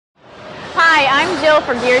Hi, I'm Jill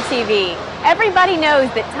for Gear TV. Everybody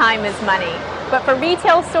knows that time is money. But for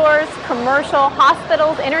retail stores, commercial,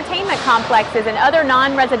 hospitals, entertainment complexes, and other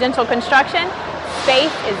non-residential construction,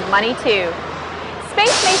 space is money too.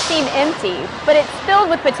 Space may seem empty, but it's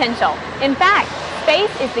filled with potential. In fact,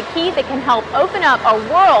 space is the key that can help open up a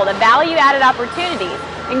world of value-added opportunities,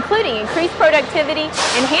 including increased productivity,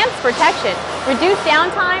 enhanced protection, reduced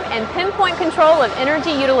downtime, and pinpoint control of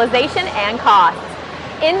energy utilization and costs.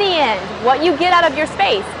 In the end, what you get out of your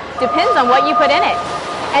space depends on what you put in it.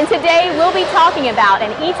 And today we'll be talking about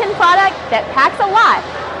an Eaton product that packs a lot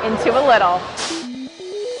into a little.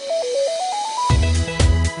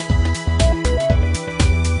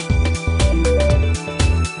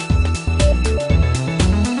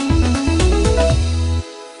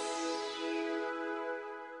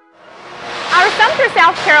 Our Sumter,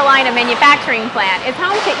 South Carolina manufacturing plant is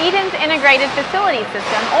home to Eaton's Integrated Facility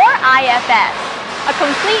System, or IFS. A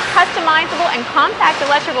complete, customizable, and compact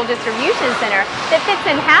electrical distribution center that fits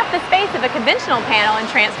in half the space of a conventional panel and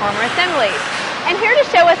transformer assemblies. And here to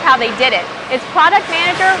show us how they did it is Product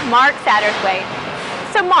Manager Mark Satterswaite.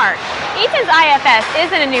 So Mark, Eaton's IFS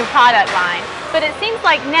isn't a new product line, but it seems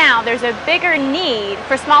like now there's a bigger need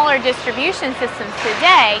for smaller distribution systems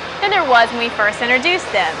today than there was when we first introduced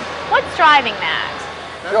them. What's driving that?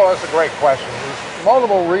 Jill, that's a great question. There's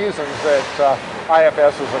multiple reasons that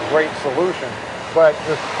IFS is a great solution. But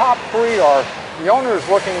the top three are the owner is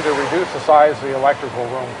looking to reduce the size of the electrical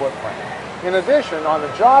room footprint. In addition, on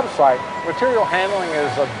the job site, material handling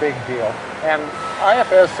is a big deal, and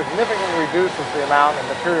IFS significantly reduces the amount of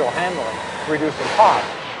material handling, reducing cost.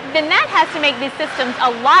 Then that has to make these systems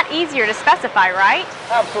a lot easier to specify, right?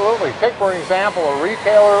 Absolutely. Take, for example, a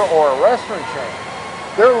retailer or a restaurant chain.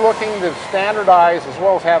 They're looking to standardize as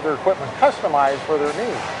well as have their equipment customized for their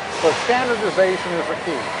needs. So standardization is the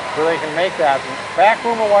key, so they can make that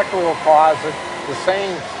backroom electrical closet the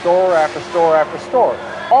same store after store after store.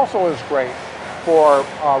 Also is great for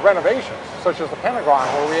renovations, such as the Pentagon,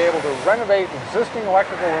 where we're able to renovate existing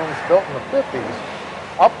electrical rooms built in the 50s,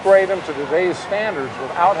 upgrade them to today's standards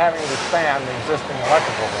without having to expand the existing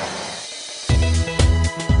electrical room.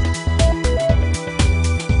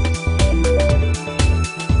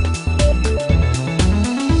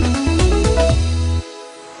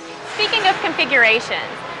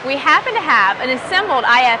 Configurations. We happen to have an assembled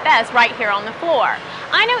IFS right here on the floor.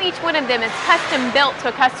 I know each one of them is custom built to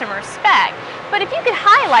a customer's spec, but if you could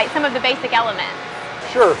highlight some of the basic elements.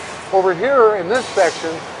 Sure. Over here in this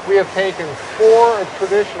section, we have taken 4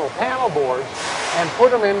 traditional panel boards and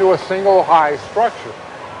put them into a single high structure.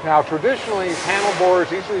 Now traditionally, panel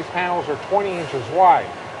boards, each of these panels are 20 inches wide.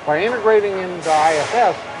 By integrating into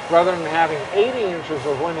IFS, rather than having 80 inches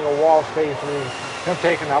of linear wall space being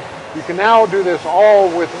taken up, you can now do this all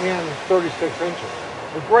within 36 inches.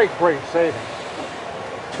 A great savings.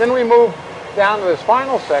 Then we move down to this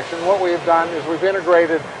final section. What we have done is we've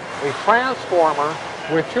integrated a transformer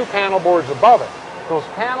with 2 panel boards above it. Those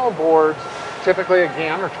panel boards typically,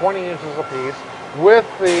 again, are 20 inches apiece. With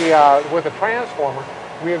the transformer,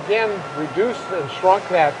 we again reduced and shrunk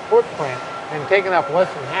that footprint and taken up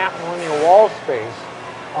less than half the linear wall space,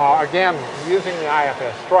 again, using the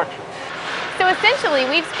IFS structure. So essentially,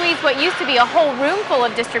 we've squeezed what used to be a whole room full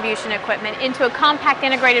of distribution equipment into a compact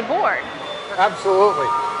integrated board. Absolutely.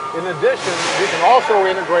 In addition, we can also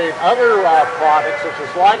integrate other products such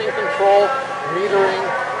as lighting control, metering,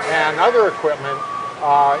 and other equipment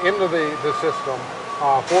into the system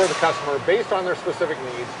for the customer based on their specific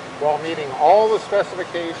needs while meeting all the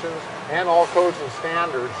specifications and all codes and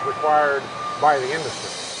standards required by the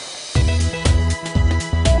industry.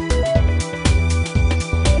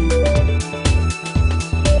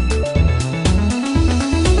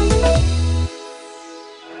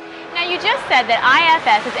 Said that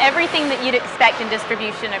IFS is everything that you'd expect in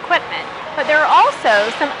distribution equipment, but there are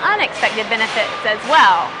also some unexpected benefits as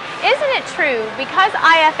well. Isn't it true, because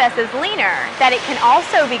IFS is leaner, that it can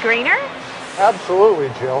also be greener?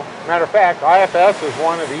 Absolutely, Jill. Matter of fact, IFS is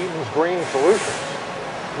one of Eaton's green solutions.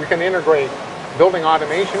 We can integrate building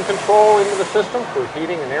automation control into the system for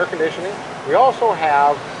heating and air conditioning. We also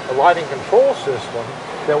have a lighting control system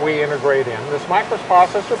that we integrate in. This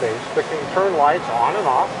microprocessor base that can turn lights on and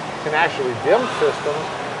off, can actually dim systems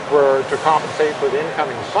to compensate for the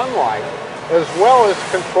incoming sunlight, as well as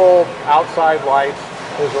control outside lights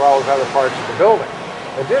as well as other parts of the building.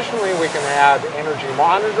 Additionally, we can add energy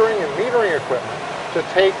monitoring and metering equipment to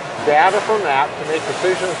take data from that to make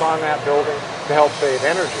decisions on that building to help save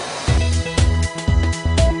energy.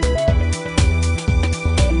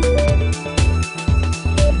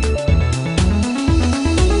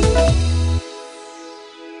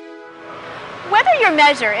 a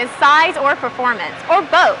measure is size or performance, or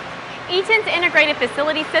both, Eaton's integrated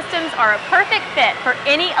facility systems are a perfect fit for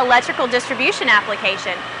any electrical distribution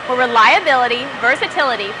application where reliability,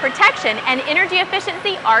 versatility, protection, and energy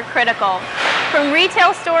efficiency are critical. From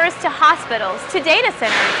retail stores to hospitals to data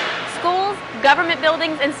centers, schools, government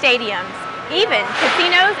buildings, and stadiums, even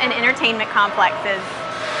casinos and entertainment complexes.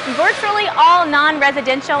 Virtually all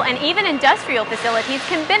non-residential and even industrial facilities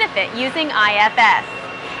can benefit using IFS.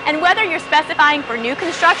 And whether you're specifying for new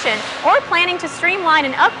construction or planning to streamline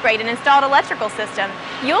and upgrade an installed electrical system,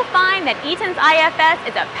 you'll find that Eaton's IFS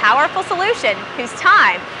is a powerful solution whose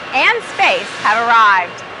time and space have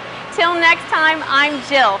arrived. Till next time, I'm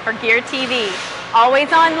Jill for Gear TV,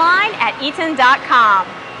 always online at eaton.com.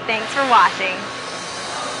 Thanks for watching.